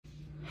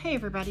Hey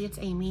everybody, it's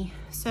Amy.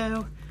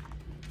 So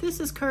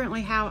this is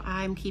currently how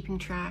I'm keeping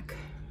track.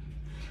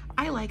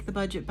 I like the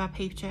budget by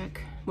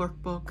paycheck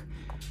workbook,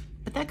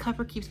 but that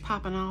cover keeps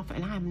popping off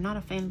and I'm not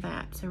a fan of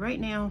that. So right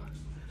now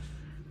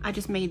I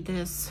just made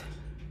this.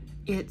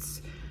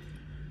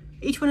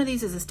 Each one of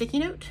these is a sticky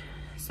note,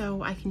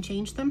 so I can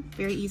change them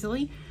very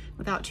easily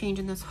without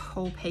changing this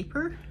whole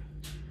paper.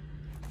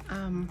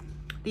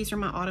 These are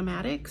my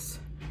automatics,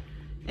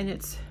 and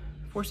it's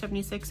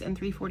 $476 and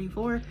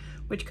 $344,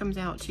 which comes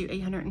out to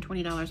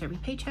 $820 every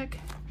paycheck.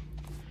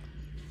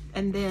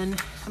 And then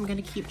I'm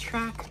gonna keep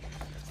track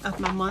of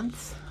my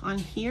months on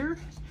here.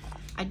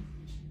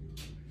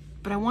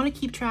 But I wanna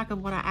keep track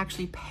of what I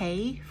actually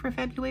pay for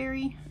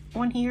February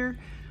on here,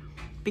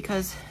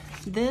 because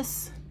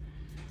this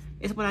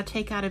is what I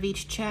take out of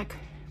each check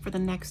for the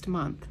next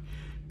month.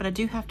 But I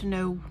do have to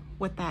know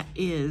what that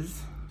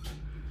is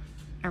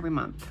every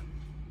month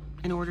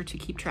in order to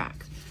keep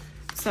track.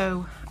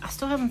 So I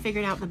still haven't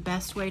figured out the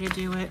best way to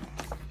do it.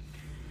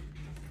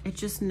 It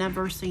just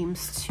never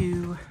seems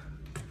to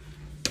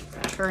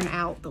turn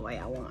out the way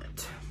I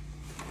want.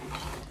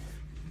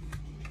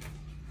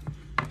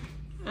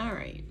 All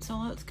right, so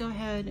let's go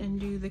ahead and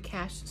do the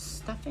cash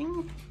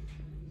stuffing.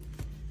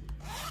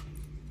 I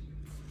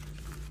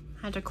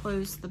had to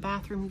close the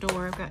bathroom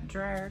door. I've got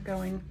dryer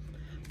going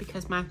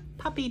because my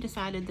puppy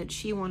decided that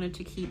she wanted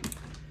to keep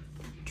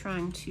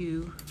trying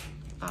to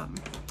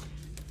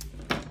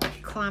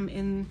climb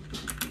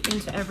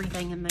into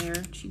everything in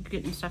there. She's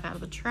getting stuff out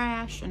of the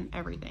trash and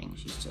everything.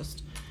 She's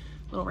just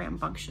a little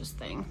rambunctious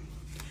thing.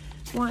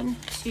 1,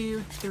 2,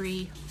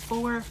 3,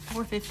 4,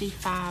 450,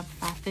 5,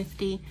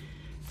 550,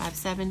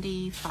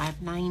 570,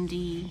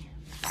 590,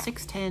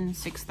 610,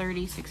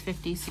 630,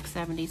 650,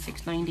 670,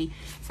 690,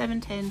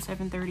 710,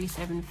 730,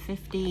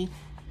 750,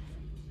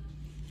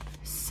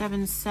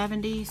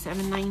 770,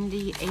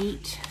 790,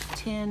 8,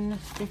 10,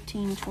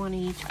 15,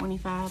 20,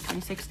 25,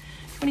 26,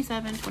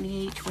 27,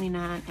 28,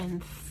 29,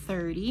 and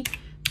 30.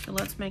 So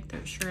let's make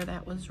sure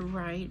that was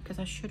right, because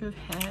I should have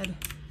had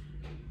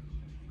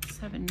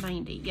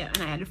 790. Yeah,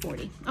 and I added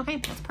 40. Okay,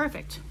 that's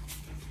perfect.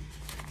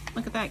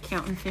 Look at that,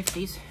 counting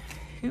 50s.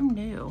 Who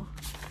knew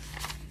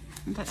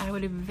that I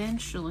would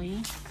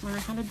eventually learn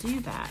how to do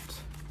that?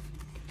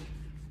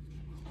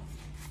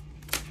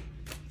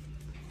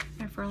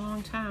 And for a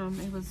long time,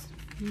 it was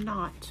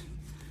not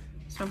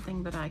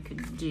something that I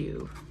could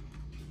do.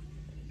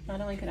 Not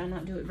only could I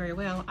not do it very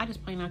well, I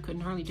just plain I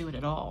couldn't hardly do it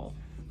at all.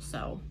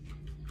 So,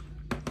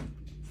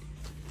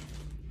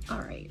 all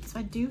right, so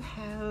I do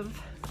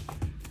have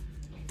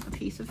a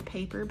piece of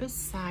paper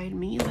beside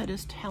me that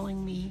is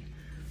telling me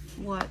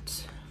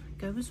what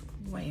goes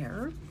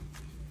where.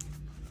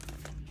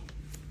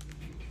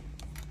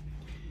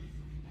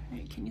 All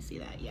right, can you see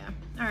that? Yeah.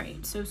 All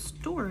right, so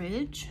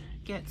storage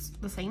gets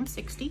the same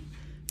 60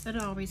 that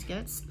it always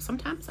gets.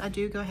 Sometimes I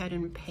do go ahead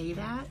and pay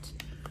that,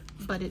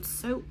 but it's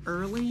so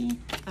early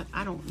that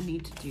I don't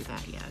need to do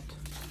that yet.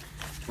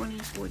 20,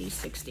 40,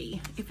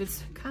 60. If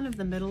it's kind of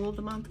the middle of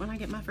the month when I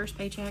get my first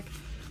paycheck,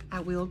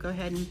 I will go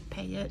ahead and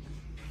pay it.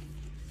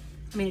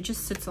 I mean, it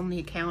just sits on the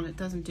account. It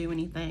doesn't do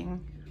anything.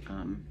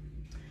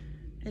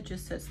 It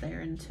just sits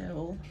there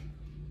until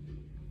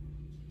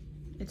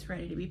it's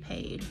ready to be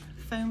paid.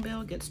 Phone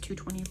bill gets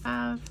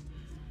 $225.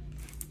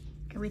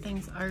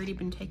 Everything's already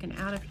been taken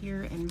out of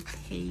here and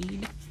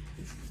paid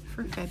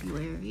for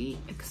February,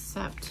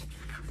 except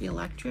the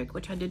electric,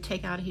 which I did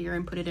take out of here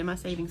and put it in my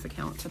savings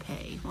account to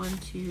pay. 1,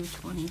 2,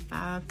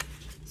 25.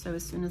 So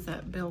as soon as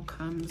that bill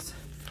comes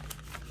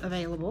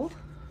available,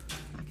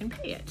 I can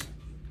pay it.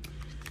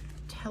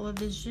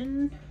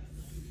 Television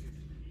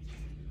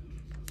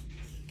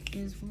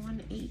is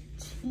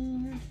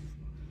 $118.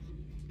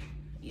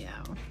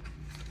 Yeah,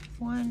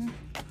 1,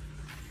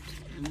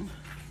 10,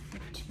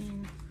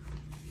 15.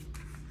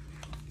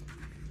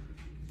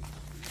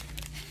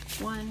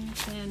 1,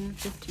 10,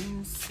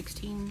 15,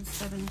 16,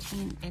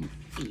 17, and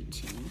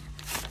 18.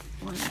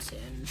 1,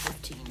 10,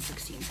 15,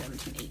 16,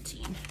 17,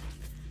 18.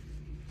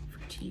 For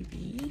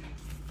TV.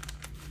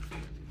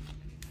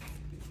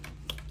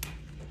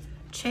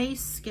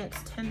 Chase gets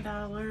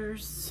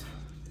 $10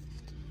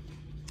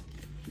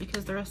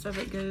 because the rest of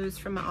it goes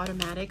from my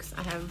automatics.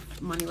 I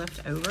have money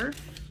left over,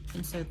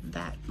 and so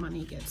that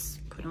money gets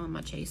put on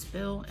my Chase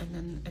bill, and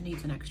then it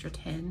needs an extra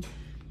 10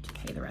 to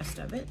pay the rest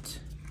of it.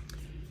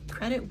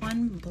 Credit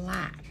One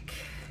Black.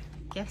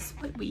 Guess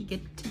what we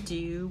get to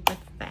do with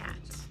that?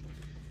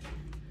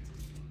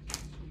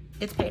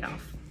 It's paid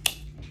off.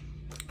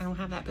 I don't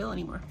have that bill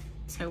anymore,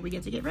 so we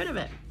get to get rid of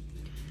it.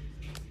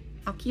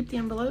 I'll keep the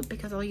envelope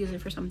because I'll use it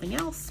for something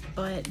else,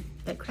 but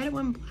that Credit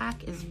One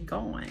Black is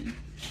gone.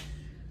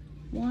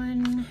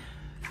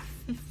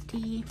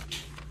 150,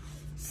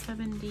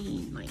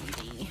 70,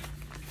 90.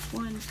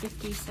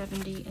 150,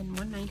 70, and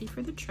 190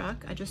 for the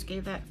truck. I just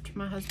gave that to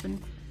my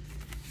husband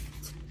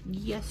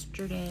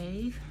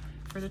yesterday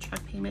for the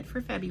truck payment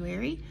for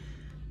February,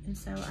 and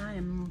so I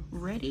am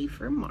ready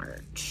for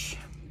March.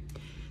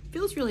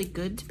 Feels really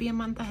good to be a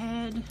month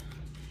ahead.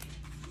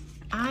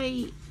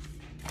 I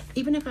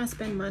even if I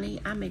spend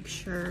money, I make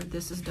sure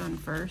this is done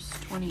first,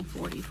 20,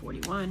 40,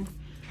 41,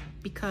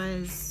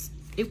 because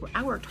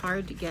I worked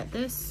hard to get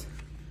this,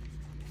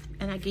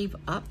 and I gave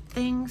up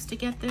things to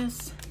get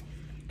this,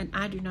 and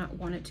I do not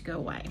want it to go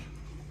away.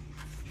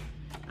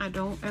 I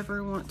don't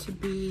ever want to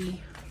be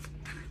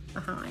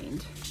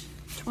behind.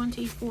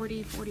 20,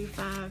 40,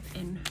 45,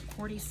 and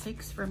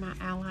 46 for my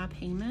ally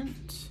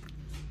payment.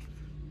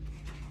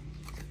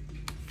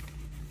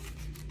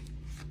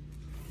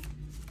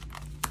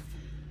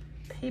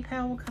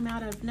 PayPal will come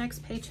out of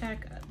next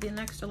paycheck, the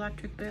next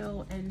electric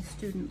bill, and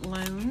student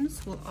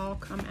loans will all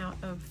come out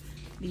of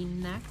the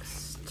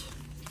next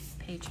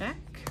paycheck.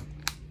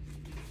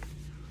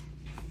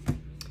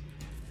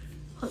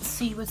 Let's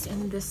see what's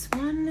in this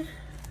one.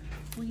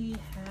 We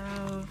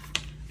have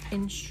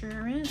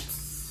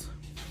insurance.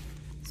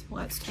 So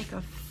let's take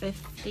a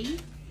 50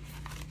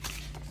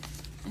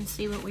 and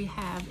see what we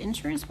have.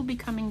 Insurance will be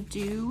coming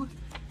due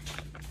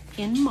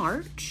in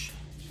March,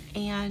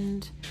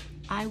 and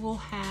I will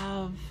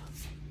have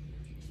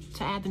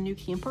to add the new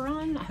camper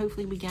on.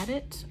 Hopefully we get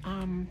it.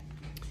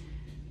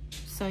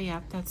 So yeah,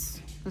 this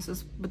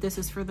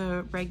is for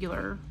the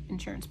regular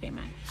insurance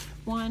payment.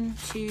 1,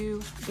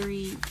 2,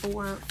 3, 4,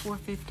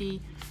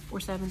 450,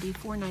 470,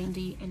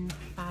 490, and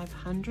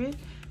 500.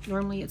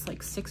 Normally it's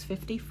like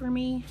 650 for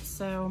me,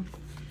 so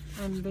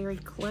I'm very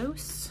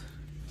close.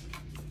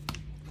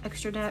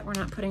 Extra debt, we're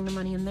not putting the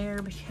money in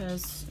there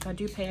because if I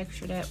do pay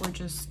extra debt, we're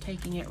just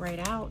taking it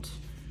right out.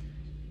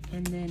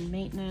 And then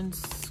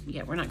maintenance,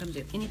 yeah, we're not gonna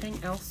do anything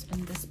else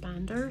in this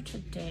binder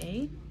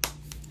today.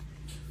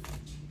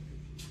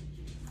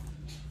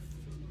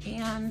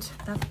 And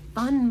the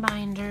fun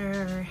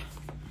binder.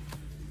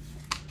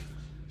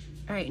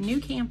 All right, new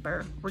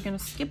camper. We're gonna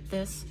skip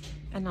this,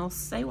 and I'll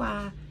say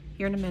why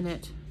here in a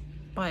minute,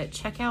 but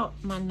check out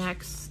my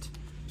next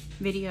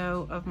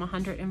video of my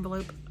 100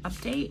 envelope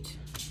update,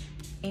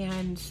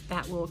 and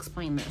that will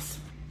explain this.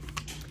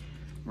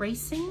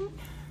 Racing.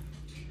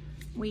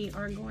 We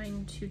are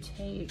going to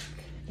take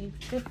a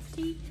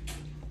 50,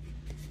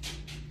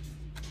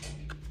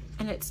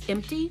 and it's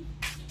empty,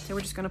 so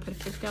we're just going to put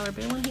a $50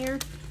 bill in here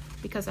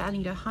because I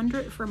need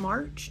 100 for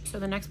March. So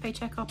the next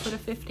paycheck I'll put a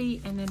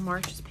 50, and then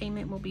March's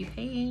payment will be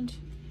paid.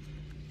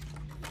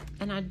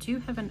 And I do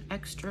have an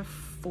extra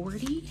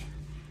 40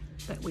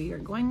 that we are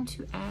going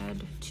to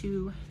add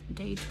to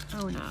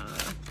Daytona.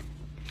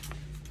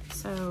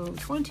 So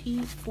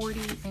 20,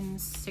 40,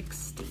 and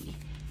 60.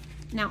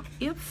 Now,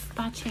 if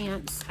by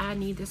chance I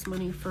need this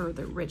money for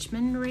the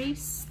Richmond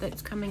race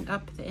that's coming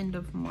up at the end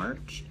of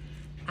March,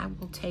 I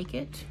will take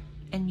it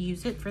and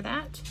use it for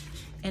that.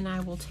 And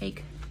I will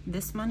take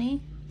this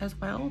money as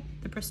well,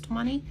 the Bristol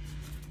money,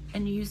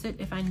 and use it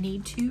if I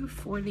need to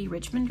for the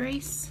Richmond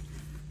race.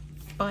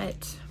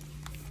 But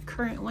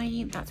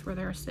currently that's where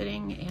they're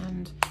sitting,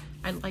 and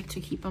I'd like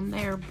to keep them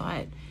there,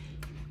 but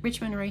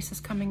Richmond race is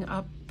coming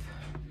up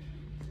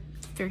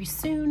very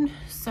soon,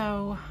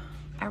 so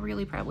I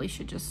really probably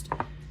should just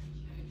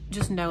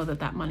know that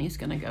that money's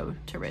gonna go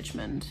to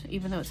Richmond,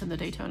 even though it's in the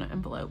Daytona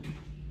envelope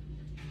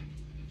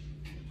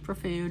for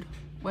food,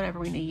 whatever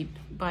we need.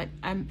 But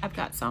I've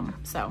got some,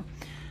 so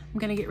I'm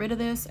gonna get rid of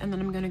this, and then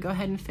I'm gonna go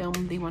ahead and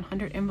film the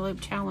 100 envelope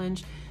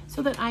challenge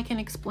so that I can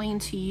explain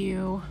to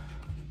you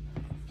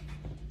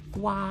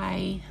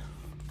why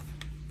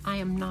I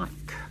am not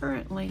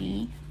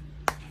currently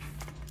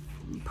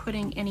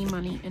putting any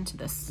money into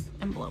this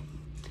envelope.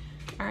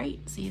 All right,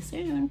 see you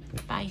soon.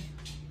 Bye.